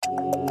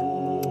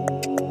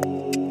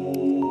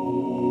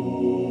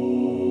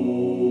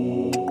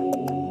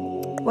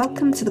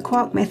Welcome to the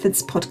Quark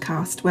Methods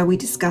podcast, where we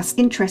discuss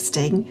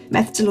interesting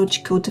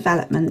methodological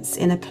developments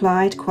in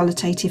applied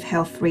qualitative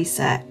health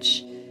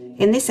research.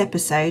 In this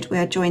episode, we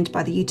are joined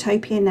by the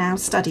Utopia Now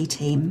study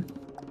team.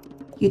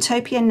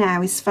 Utopia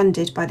Now is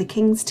funded by the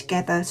King's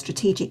Together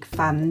Strategic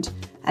Fund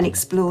and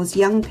explores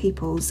young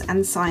people's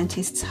and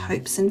scientists'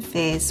 hopes and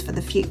fears for the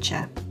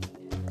future.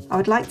 I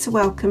would like to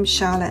welcome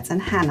Charlotte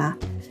and Hannah.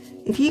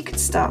 If you could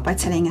start by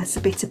telling us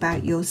a bit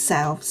about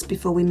yourselves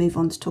before we move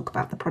on to talk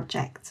about the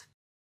project.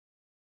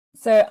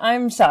 So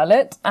I'm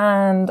Charlotte,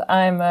 and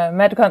I'm a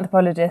medical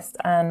anthropologist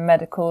and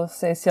medical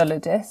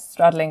sociologist,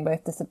 straddling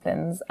both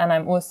disciplines, and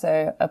I'm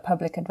also a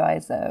public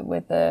advisor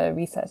with the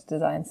Research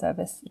Design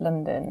Service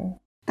London.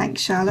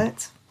 Thanks,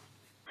 Charlotte.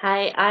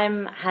 Hi,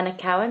 I'm Hannah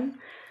Cowan.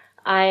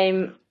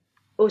 I'm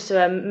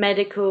also a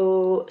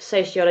medical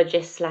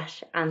sociologist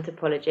 /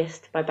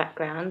 anthropologist by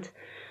background,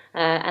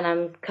 and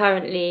I'm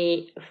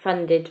currently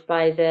funded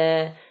by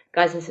the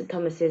Guy's and St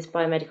Thomas's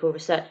Biomedical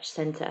Research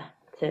Centre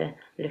to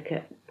look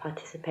at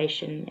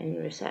participation in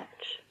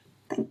research.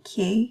 Thank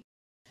you.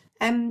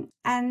 And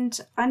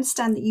I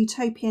understand that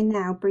Utopia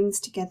Now brings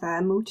together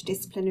a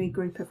multidisciplinary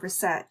group of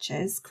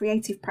researchers,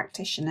 creative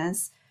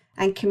practitioners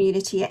and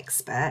community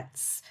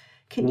experts.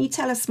 Can you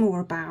tell us more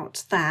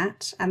about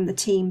that and the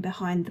team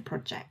behind the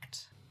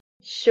project?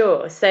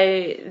 Sure.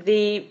 So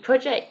the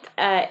project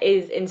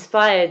is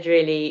inspired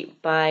really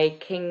by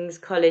King's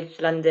College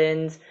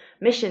London's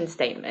mission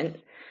statement,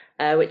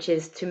 which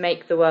is to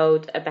make the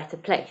world a better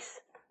place.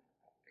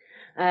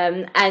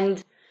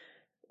 And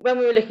when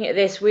we were looking at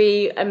this,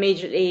 we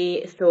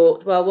immediately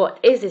thought, well, what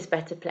is this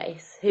better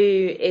place? Who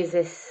is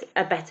this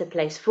a better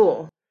place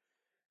for?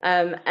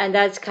 And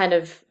as kind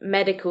of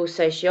medical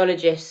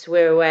sociologists,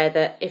 we're aware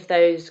that if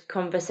those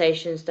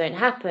conversations don't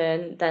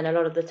happen, then a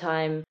lot of the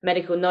time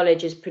medical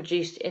knowledge is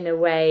produced in a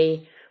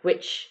way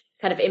which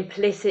kind of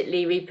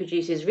implicitly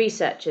reproduces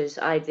researchers'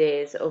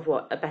 ideas of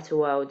what a better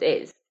world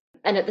is.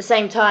 And at the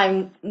same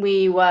time,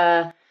 we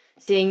were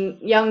seeing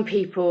young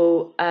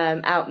people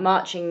out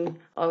marching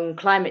on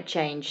climate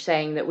change,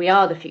 saying that we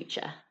are the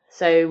future,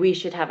 so we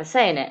should have a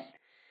say in it.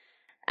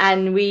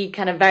 And we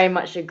kind of very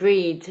much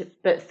agreed,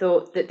 but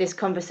thought that this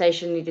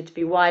conversation needed to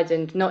be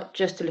widened, not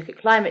just to look at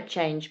climate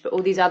change, but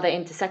all these other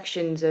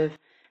intersections of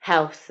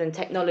health and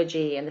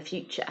technology and the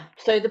future.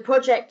 So the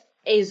project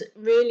is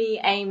really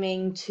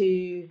aiming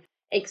to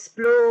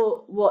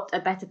explore what a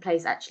better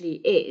place actually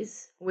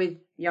is with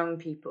young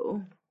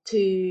people,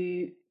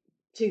 to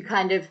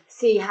kind of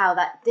see how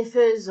that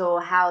differs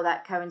or how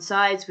that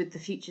coincides with the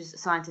futures that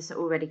scientists are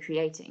already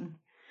creating.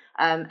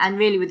 And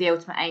really with the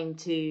ultimate aim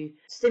to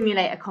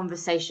stimulate a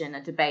conversation,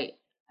 a debate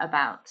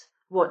about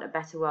what a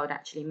better world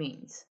actually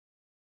means.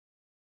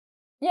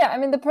 Yeah, I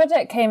mean, the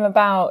project came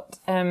about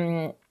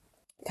kind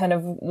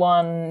of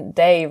one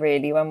day,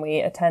 really, when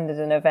we attended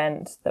an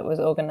event that was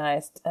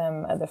organised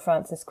at the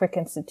Francis Crick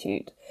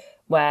Institute,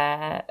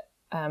 where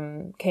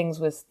King's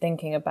was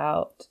thinking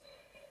about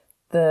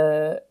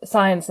the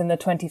science in the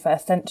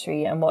 21st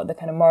century and what the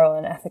kind of moral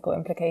and ethical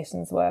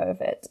implications were of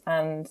it.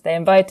 And they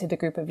invited a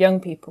group of young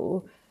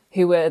people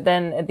who were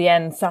then at the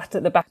end sat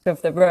at the back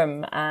of the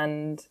room,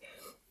 and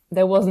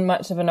there wasn't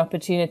much of an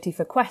opportunity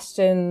for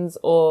questions,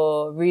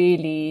 or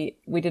really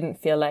we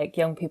didn't feel like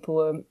young people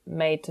were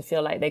made to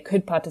feel like they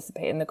could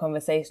participate in the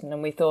conversation.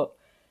 And we thought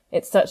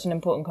it's such an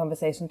important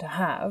conversation to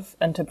have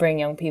and to bring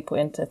young people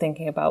into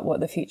thinking about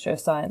what the future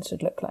of science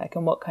should look like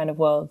and what kind of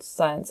world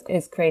science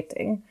is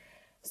creating.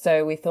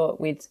 So we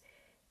thought we'd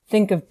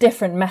think of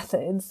different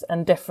methods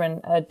and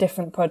a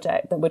different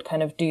project that would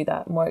kind of do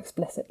that more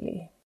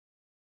explicitly.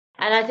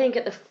 And I think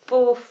at the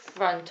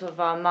forefront of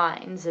our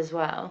minds as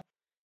well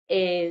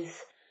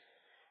is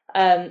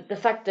the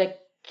fact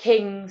that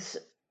King's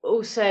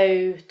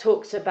also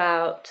talks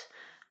about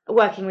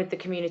working with the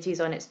communities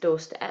on its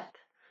doorstep.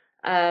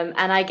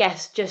 And I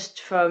guess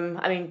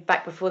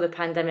back before the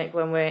pandemic,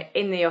 when we're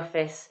in the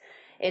office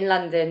in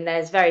London,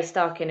 there's very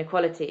stark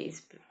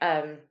inequalities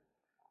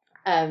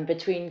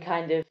between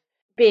kind of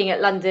being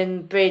at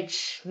London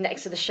Bridge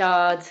next to the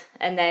Shard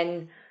and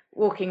then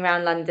walking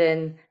around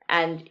London,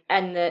 and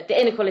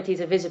the inequalities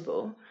are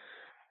visible.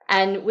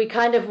 And we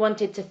kind of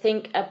wanted to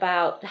think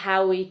about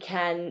how we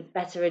can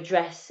better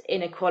address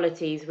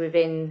inequalities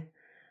within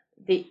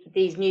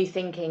these new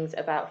thinkings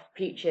about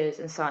futures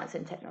and science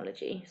and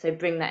technology. So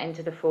bring that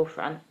into the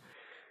forefront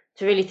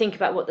to really think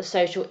about what the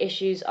social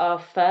issues are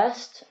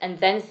first, and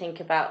then think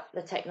about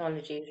the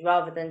technologies,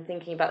 rather than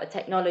thinking about the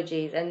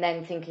technologies and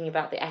then thinking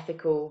about the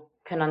ethical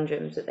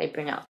conundrums that they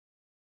bring up.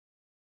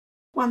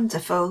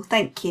 Wonderful,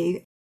 thank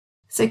you.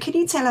 So can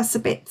you tell us a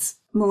bit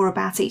more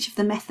about each of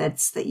the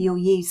methods that you're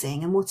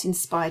using and what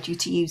inspired you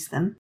to use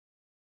them?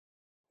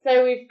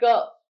 So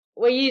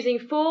we're using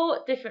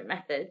 4 different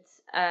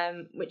methods,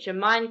 which are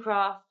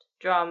Minecraft,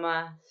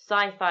 drama,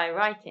 sci-fi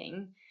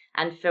writing,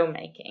 and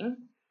filmmaking.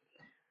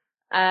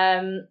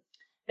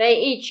 They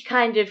each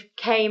kind of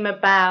came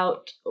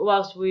about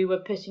whilst we were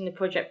putting the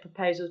project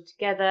proposal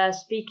together,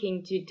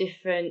 speaking to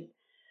different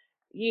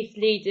youth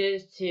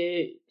leaders,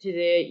 to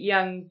the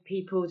young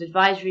people's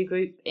advisory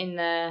group in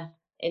the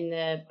in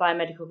the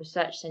Biomedical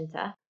Research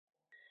Centre.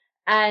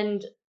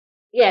 And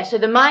yeah, so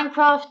the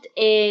Minecraft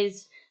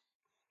is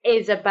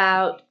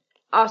about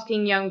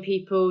asking young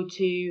people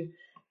to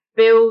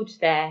build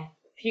their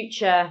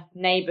future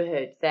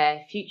neighborhood,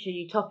 their future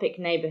utopic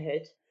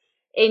neighborhood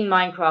in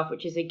Minecraft,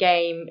 which is a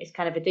game. It's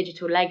kind of a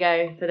digital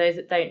Lego for those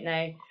that don't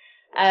know.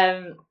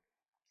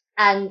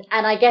 And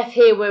I guess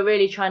here we're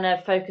really trying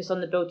to focus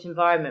on the built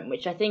environment,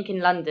 which I think in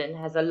London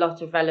has a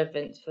lot of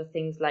relevance for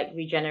things like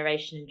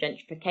regeneration and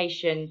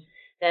gentrification.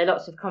 There are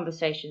lots of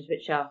conversations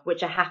which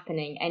are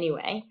happening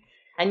anyway.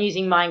 And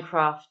using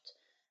Minecraft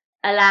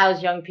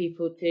allows young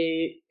people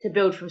to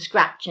build from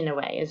scratch in a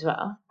way as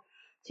well,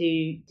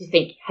 to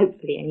think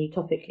hopefully and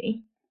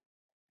utopically.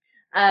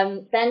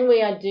 Then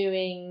we are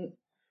doing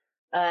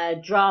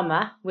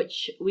drama,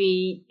 which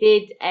we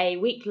did a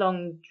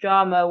week-long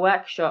drama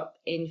workshop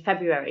in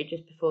February,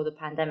 just before the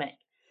pandemic,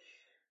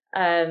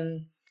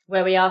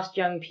 where we asked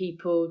young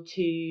people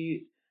to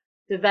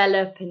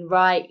develop and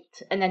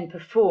write and then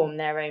perform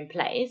their own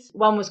plays.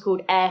 One was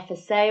called Air for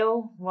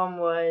Sale. One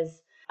was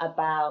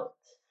about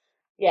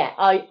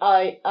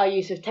our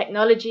use of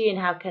technology and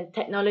how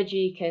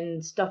technology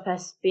can stop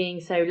us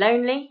being so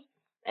lonely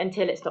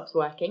until it stops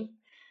working.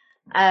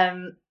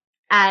 And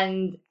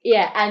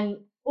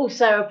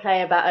also a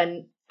play about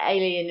an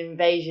alien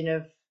invasion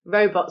of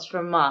robots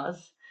from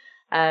Mars,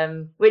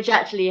 which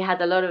actually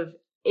had a lot of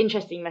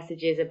interesting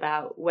messages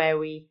about where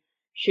we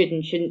should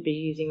and shouldn't be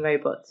using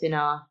robots in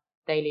our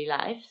daily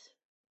lives.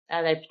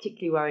 They're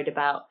particularly worried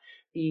about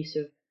the use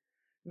of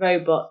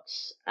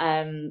robots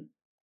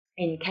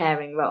in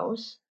caring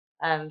roles.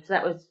 So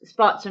that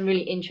sparked some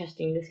really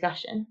interesting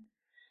discussion.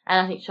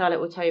 And I think Charlotte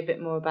will tell you a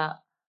bit more about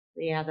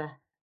the other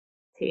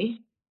two.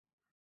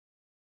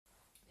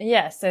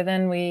 Yeah, so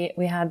then we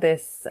had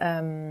this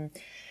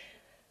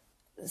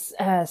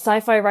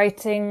sci-fi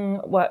writing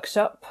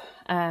workshop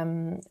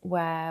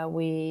where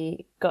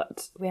we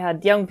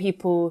had young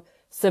people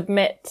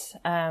submit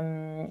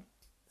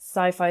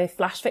sci-fi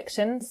flash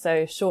fiction,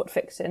 so short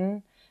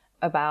fiction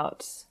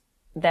about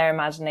their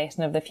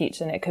imagination of the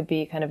future, and it could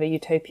be kind of a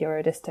utopia or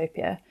a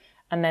dystopia.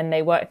 And then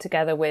they worked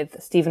together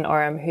with Stephen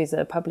Oram, who's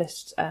a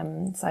published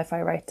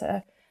sci-fi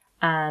writer,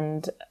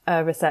 and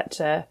a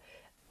researcher,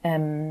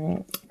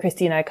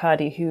 Christina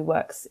Icardi, who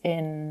works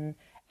in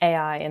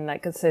AI, in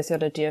like the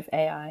sociology of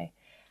AI.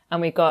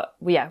 And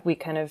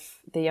the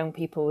young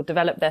people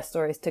developed their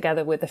stories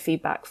together with the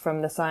feedback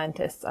from the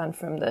scientists and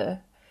from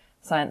the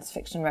science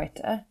fiction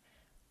writer.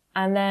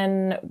 And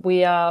then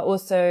we are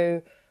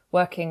also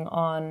working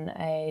on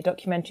a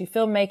documentary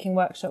filmmaking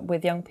workshop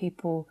with young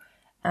people.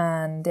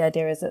 And the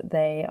idea is that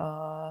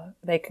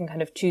they can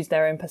kind of choose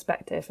their own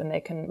perspective, and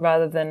they can,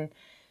 rather than,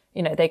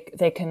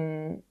 they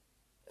can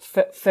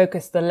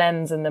focus the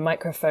lens and the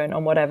microphone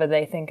on whatever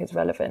they think is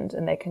relevant,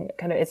 and they can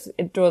kind of,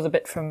 it draws a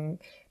bit from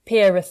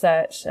peer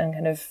research and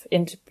kind of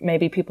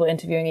maybe people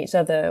interviewing each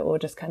other, or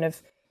just kind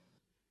of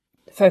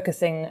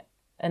focusing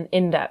an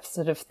in-depth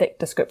sort of thick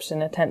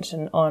description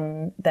attention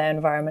on their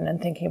environment and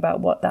thinking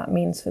about what that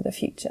means for the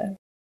future.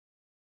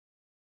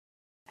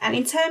 And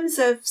in terms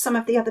of some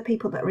of the other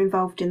people that are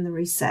involved in the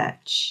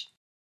research?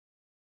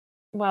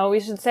 Well, we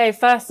should say,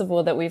 first of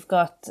all, that we've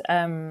got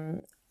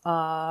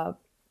our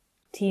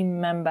team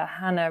member,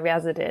 Hannah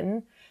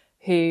Riazadin,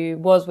 who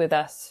was with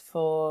us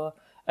for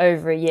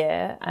over a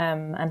year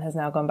and has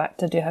now gone back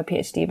to do her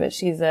PhD. But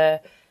she's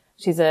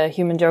a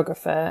human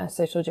geographer, a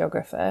social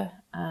geographer,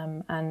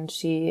 and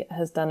she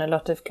has done a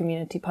lot of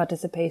community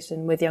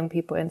participation with young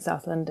people in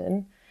South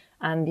London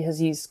and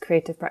has used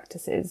creative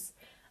practices.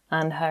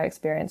 And her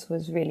experience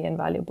was really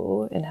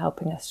invaluable in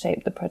helping us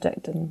shape the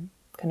project and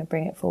kind of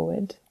bring it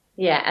forward.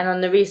 Yeah, and on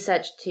the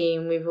research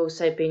team, we've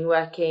also been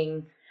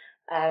working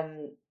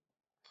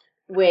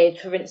with,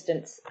 for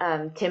instance,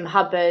 Tim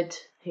Hubbard,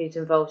 who's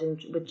involved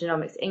with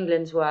Genomics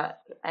England's work,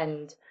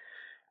 and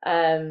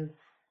who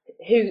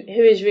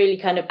is really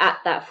kind of at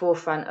that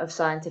forefront of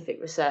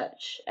scientific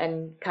research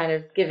and kind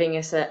of giving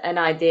us an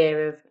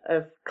idea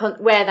of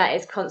where that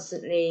is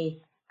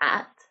constantly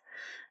at.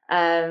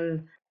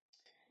 And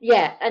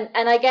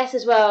I guess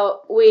as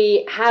well,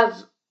 we have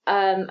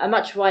a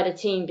much wider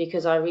team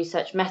because our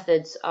research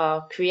methods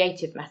are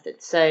creative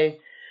methods. So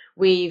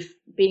we've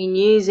been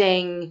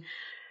using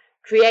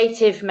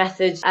creative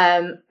methods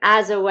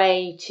as a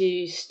way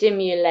to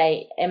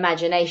stimulate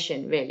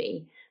imagination,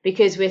 really,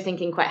 because we're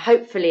thinking quite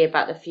hopefully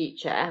about the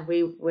future.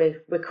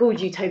 We're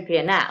called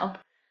Utopia Now.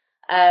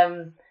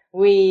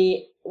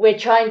 We're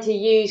trying to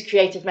use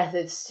creative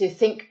methods to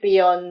think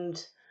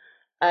beyond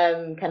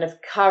kind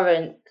of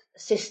current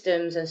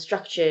systems and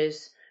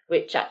structures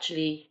which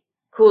actually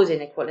cause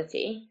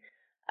inequality,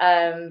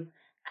 and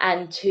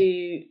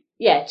to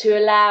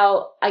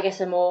allow, I guess,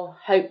 a more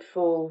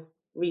hopeful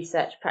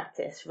research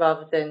practice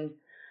rather than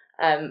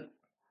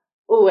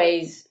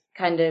always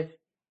kind of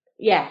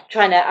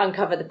trying to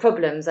uncover the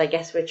problems. I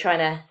guess we're trying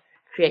to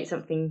create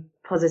something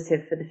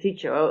positive for the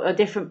future, or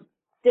different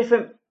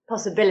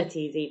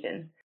possibilities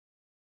even.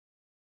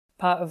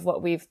 Part of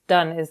what we've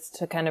done is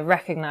to kind of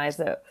recognize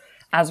that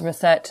as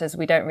researchers,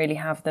 we don't really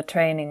have the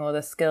training or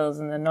the skills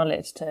and the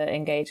knowledge to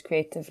engage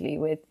creatively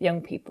with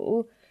young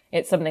people.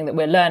 It's something that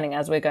we're learning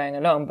as we're going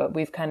along, but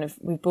we've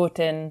brought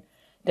in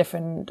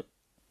different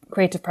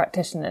creative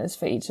practitioners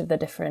for each of the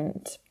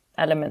different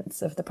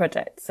elements of the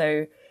project.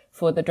 So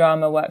for the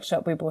drama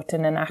workshop, we brought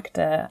in an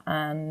actor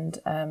and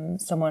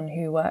someone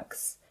who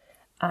works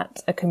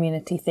at a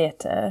community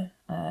theatre,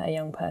 a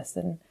young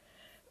person,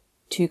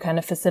 to kind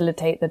of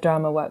facilitate the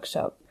drama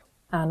workshop.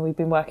 And we've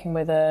been working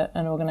with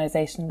an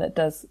organisation that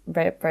does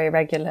very, very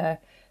regular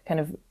kind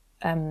of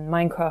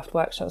Minecraft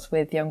workshops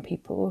with young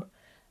people.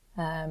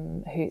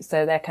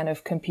 So they're kind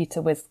of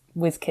computer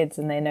whiz kids,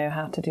 and they know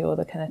how to do all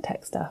the kind of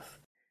tech stuff.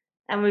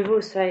 And we've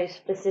also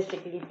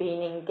specifically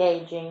been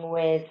engaging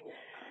with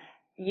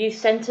youth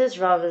centres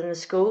rather than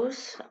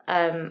schools.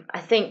 I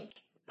think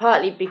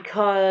partly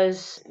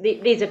because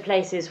these are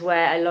places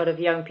where a lot of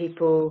young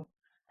people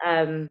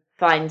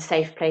find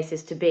safe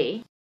places to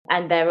be.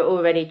 And there are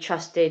already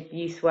trusted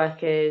youth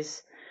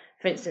workers,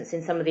 for instance,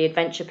 in some of the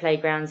adventure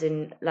playgrounds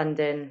in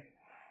London,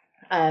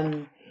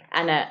 and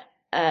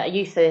a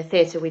youth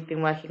theatre we've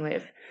been working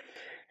with.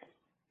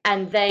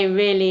 And they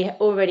really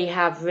already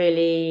have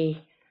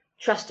really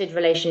trusted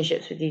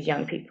relationships with these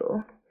young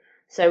people.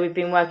 So we've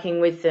been working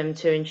with them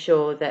to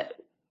ensure that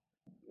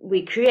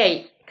we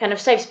create kind of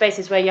safe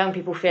spaces where young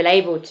people feel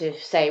able to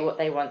say what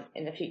they want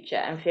in the future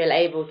and feel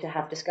able to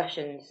have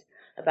discussions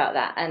about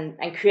that.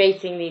 And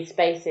creating these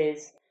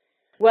spaces,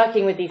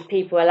 working with these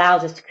people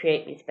allows us to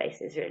create these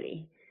spaces,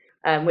 really,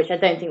 which I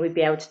don't think we'd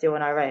be able to do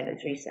on our own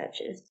as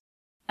researchers.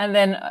 And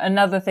then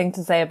another thing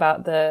to say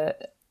about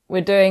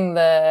we're doing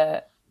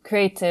the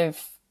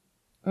creative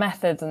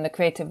methods and the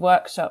creative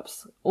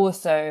workshops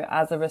also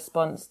as a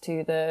response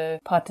to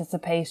the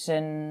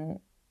participation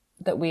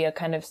that we are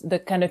the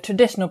kind of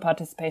traditional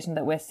participation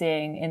that we're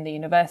seeing in the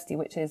university,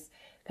 which is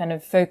kind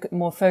of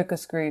more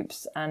focus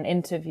groups and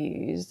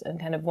interviews and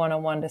kind of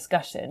one-on-one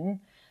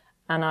discussion.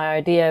 And our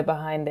idea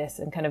behind this,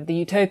 and kind of the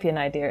utopian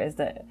idea, is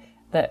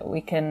that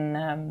we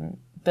can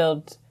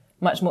build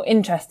much more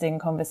interesting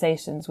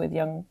conversations with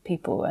young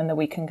people, and that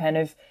we can kind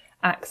of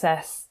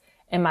access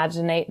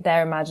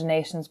their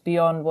imaginations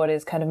beyond what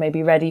is kind of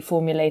maybe ready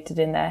formulated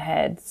in their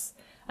heads,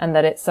 and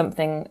that it's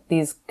something,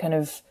 these kind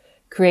of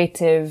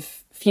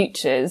creative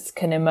futures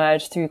can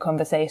emerge through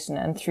conversation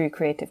and through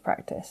creative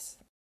practice.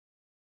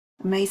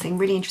 Amazing,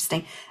 really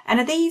interesting. And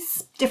are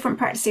these different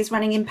practices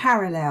running in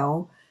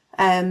parallel,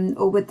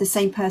 or would the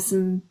same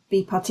person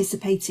be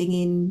participating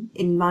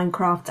in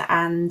Minecraft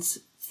and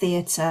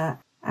theatre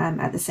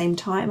at the same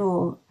time,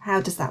 or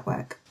how does that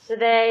work? So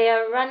they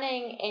are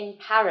running in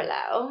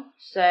parallel.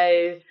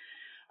 So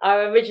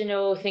our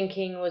original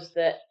thinking was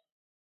that,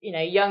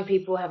 young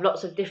people have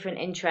lots of different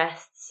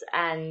interests,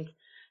 and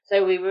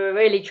so we were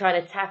really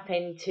trying to tap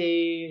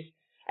into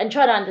and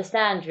try to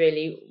understand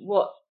really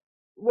what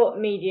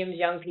mediums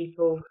young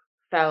people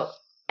felt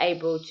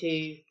able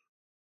to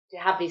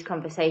have these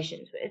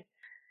conversations with.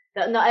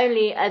 That not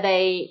only are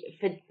they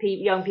for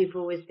young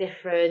people with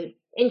different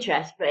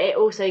interests, but it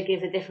also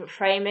gives a different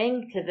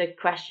framing to the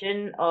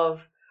question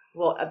of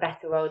what a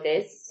better world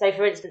is. So,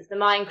 for instance, the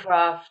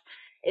Minecraft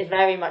is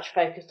very much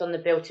focused on the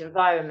built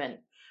environment,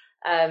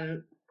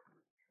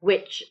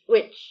 which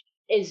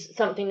is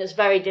something that's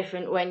very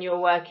different when you're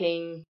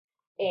working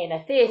in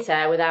a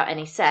theatre without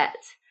any set,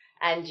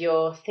 and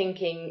you're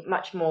thinking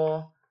much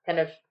more kind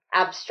of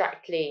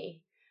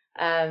abstractly.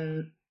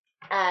 And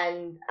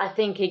I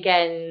think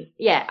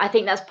I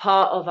think that's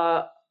part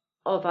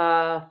of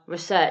our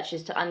research,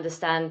 is to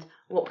understand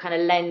what kind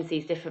of lens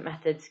these different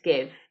methods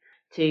give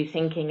to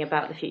thinking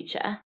about the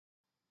future.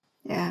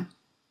 Yeah,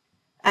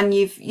 and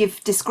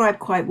you've described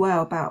quite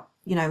well about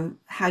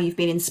how you've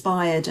been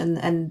inspired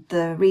and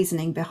the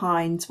reasoning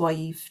behind why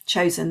you've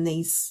chosen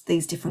these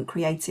different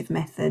creative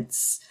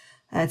methods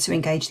to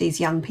engage these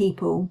young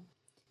people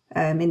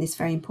in this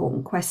very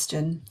important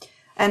question.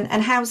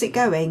 And how's it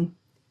going?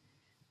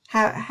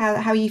 How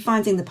are you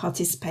finding the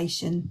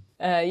participation?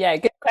 Yeah,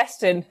 good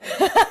question.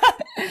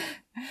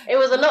 It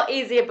was a lot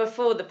easier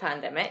before the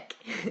pandemic.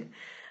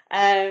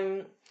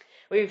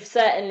 We've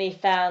certainly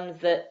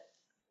found that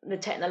the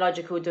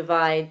technological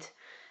divide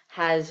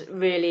has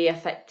really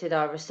affected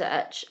our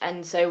research,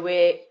 and so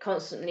we're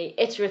constantly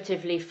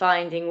iteratively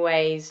finding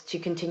ways to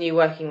continue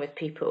working with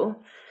people.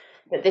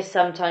 But this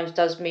sometimes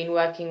does mean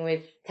working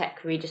with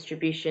tech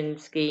redistribution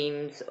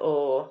schemes,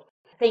 or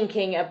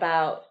thinking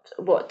about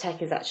what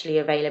tech is actually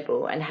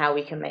available and how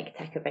we can make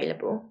tech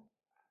available.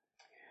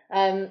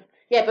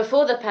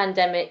 Before the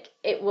pandemic,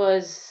 it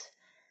was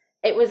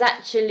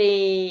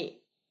actually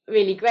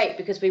really great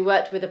because we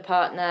worked with a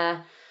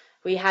partner.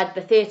 We had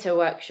the theatre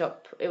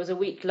workshop. It was a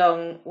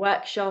week-long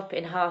workshop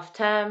in half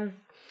term,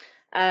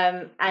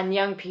 and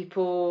young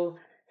people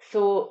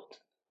thought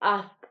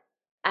up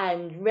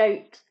and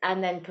wrote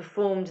and then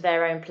performed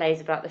their own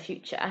plays about the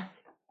future.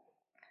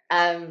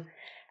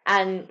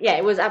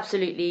 It was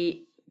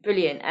absolutely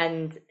brilliant.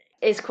 And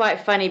it's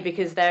quite funny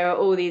because there are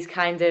all these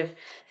kind of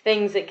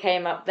things that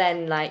came up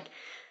then, like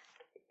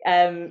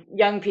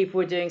young people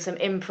were doing some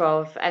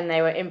improv, and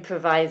they were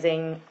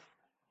improvising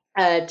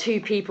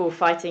two people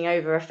fighting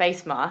over a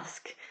face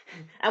mask.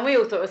 And we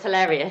all thought it was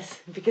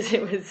hilarious because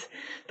it was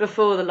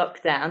before the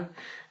lockdown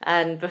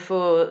and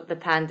before the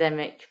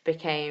pandemic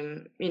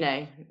became,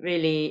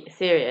 really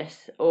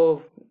serious,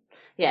 or,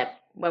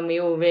 when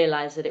we all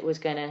realised that it was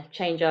going to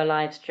change our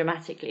lives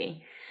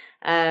dramatically.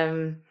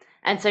 And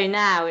so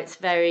now it's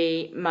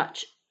very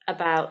much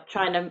about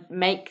trying to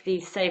make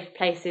these safe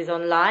places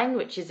online,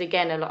 which is,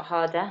 again, a lot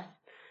harder,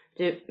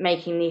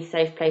 making these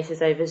safe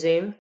places over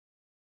Zoom.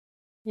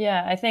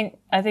 Yeah, I think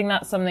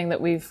that's something that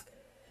we've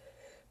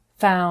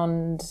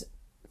found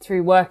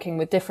through working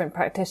with different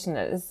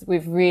practitioners.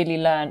 We've really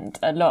learned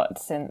a lot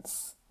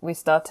since we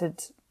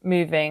started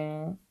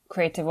moving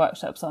creative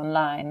workshops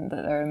online,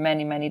 that there are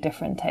many, many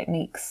different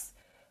techniques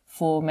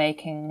for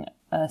making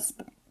a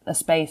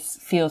space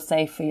feel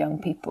safe for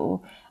young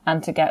people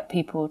and to get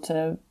people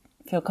to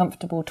feel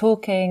comfortable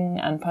talking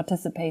and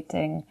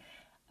participating.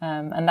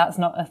 And that's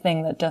not a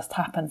thing that just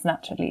happens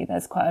naturally.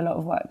 There's quite a lot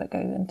of work that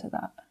goes into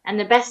that. And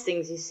the best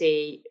things you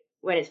see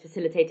when it's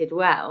facilitated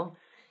well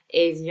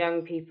is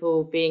young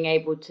people being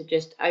able to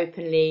just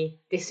openly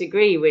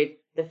disagree with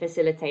the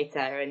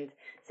facilitator and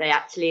say,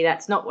 actually,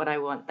 that's not what I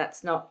want.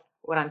 That's not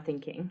what I'm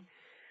thinking.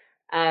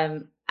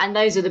 And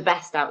those are the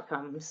best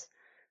outcomes.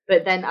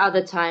 But then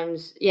other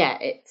times,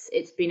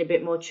 it's been a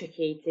bit more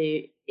tricky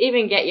to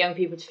even get young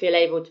people to feel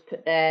able to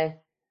put their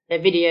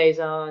videos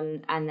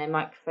on and their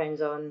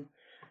microphones on.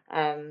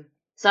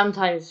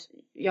 Sometimes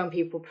young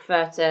people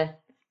prefer to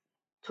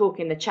talk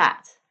in the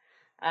chat.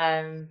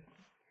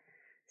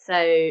 So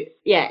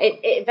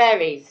it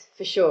varies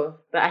for sure,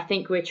 but I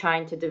think we're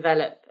trying to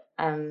develop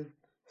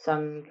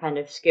some kind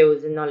of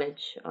skills and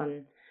knowledge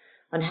on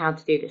how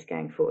to do this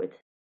going forward.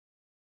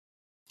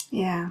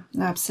 Yeah,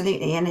 no,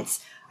 absolutely. And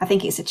I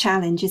think it's a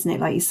challenge, isn't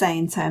it? Like you say,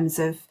 in terms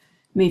of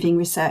moving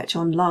research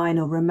online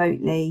or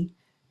remotely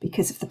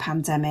because of the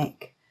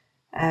pandemic,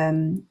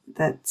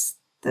 that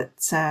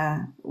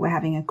we're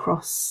having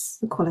across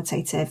the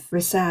qualitative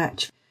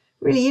research.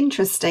 Really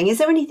interesting. Is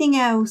there anything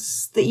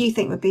else that you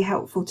think would be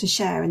helpful to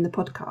share in the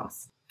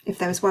podcast? If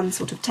there was one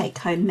sort of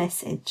take-home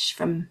message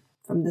from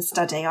the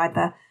study,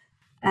 either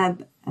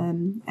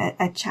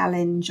a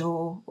challenge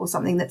or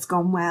something that's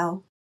gone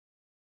well?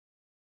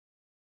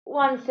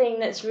 One thing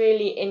that's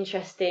really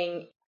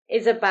interesting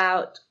is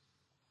about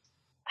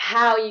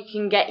how you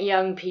can get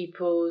young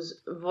people's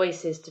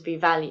voices to be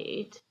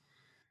valued.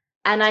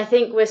 And I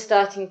think we're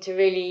starting to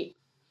realise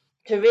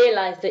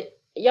that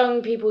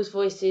young people's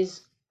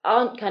voices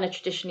aren't kind of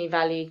traditionally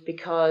valued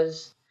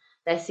because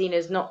they're seen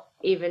as not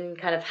even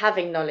kind of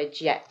having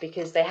knowledge yet,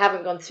 because they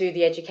haven't gone through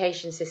the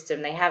education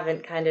system. They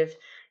haven't kind of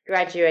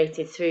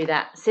graduated through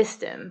that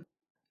system.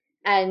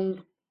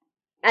 And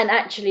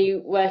actually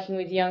working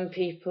with young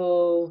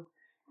people,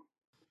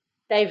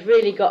 they've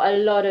really got a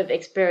lot of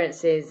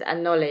experiences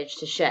and knowledge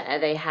to share.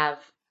 They have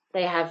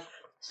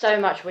so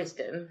much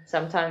wisdom.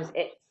 Sometimes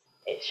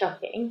it's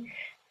shocking.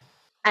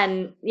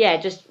 And we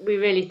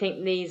really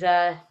think these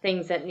are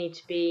things that need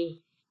to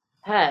be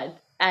heard.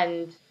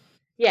 And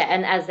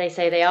as they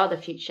say, they are the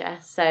future.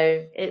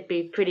 So it'd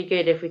be pretty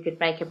good if we could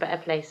make a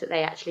better place that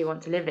they actually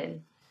want to live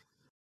in.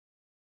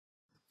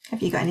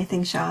 Have you got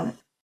anything, Charlotte?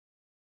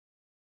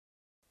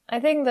 I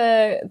think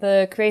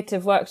the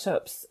creative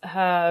workshops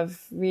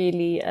have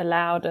really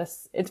allowed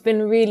us, it's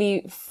been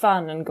really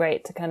fun and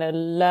great to kind of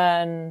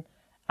learn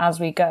as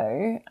we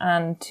go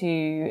and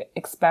to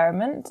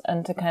experiment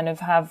and to kind of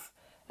have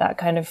that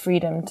kind of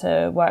freedom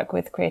to work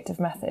with creative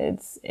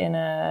methods in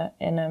a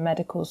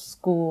medical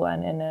school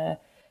and in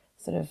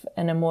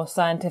a more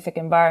scientific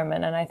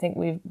environment. And I think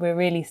we're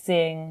really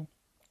seeing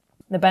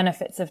the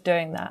benefits of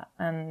doing that.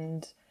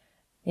 And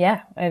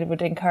I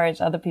would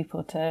encourage other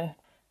people to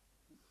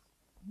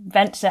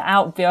venture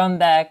out beyond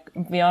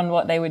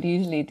what they would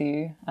usually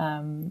do,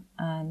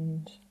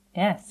 and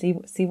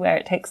see where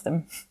it takes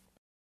them.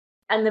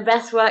 And the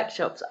best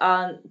workshops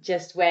aren't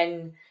just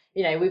when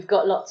we've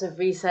got lots of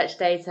research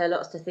data,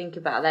 lots to think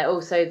about. They're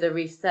also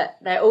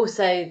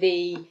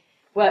the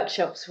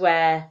workshops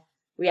where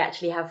we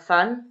actually have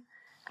fun.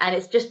 And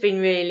it's been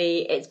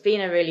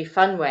a really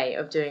fun way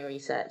of doing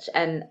research.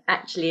 And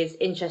actually it's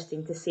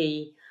interesting to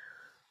see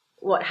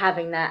what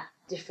having that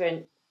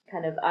different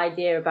kind of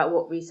idea about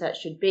what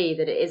research should be,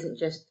 that it isn't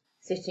just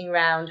sitting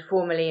around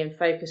formally in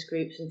focus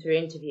groups and through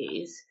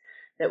interviews,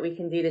 that we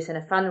can do this in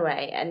a fun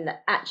way. And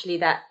actually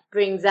that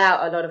brings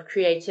out a lot of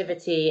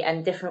creativity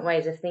and different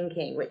ways of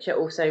thinking, which are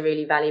also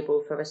really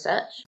valuable for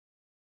research.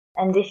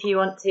 And if you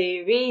want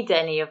to read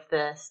any of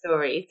the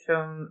stories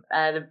from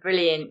the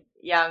brilliant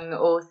young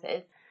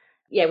authors,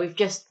 we've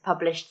just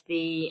published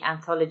the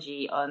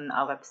anthology on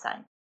our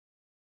website.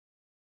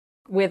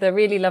 With a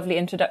really lovely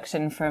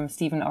introduction from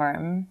Stephen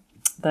Oram,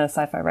 the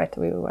sci-fi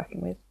writer we were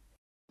working with.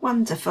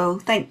 Wonderful,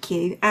 thank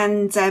you.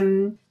 And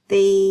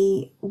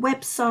the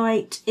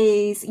website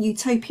is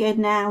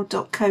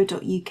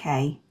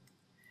utopianow.co.uk.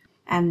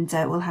 And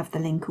we'll have the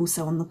link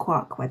also on the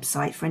Quark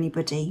website for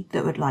anybody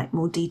that would like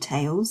more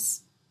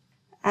details.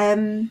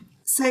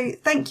 So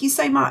thank you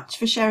so much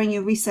for sharing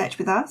your research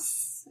with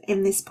us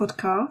in this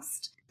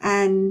podcast.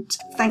 And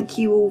thank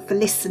you all for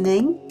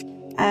listening.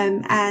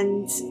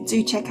 And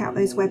do check out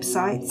those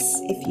websites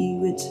if you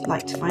would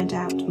like to find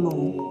out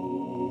more.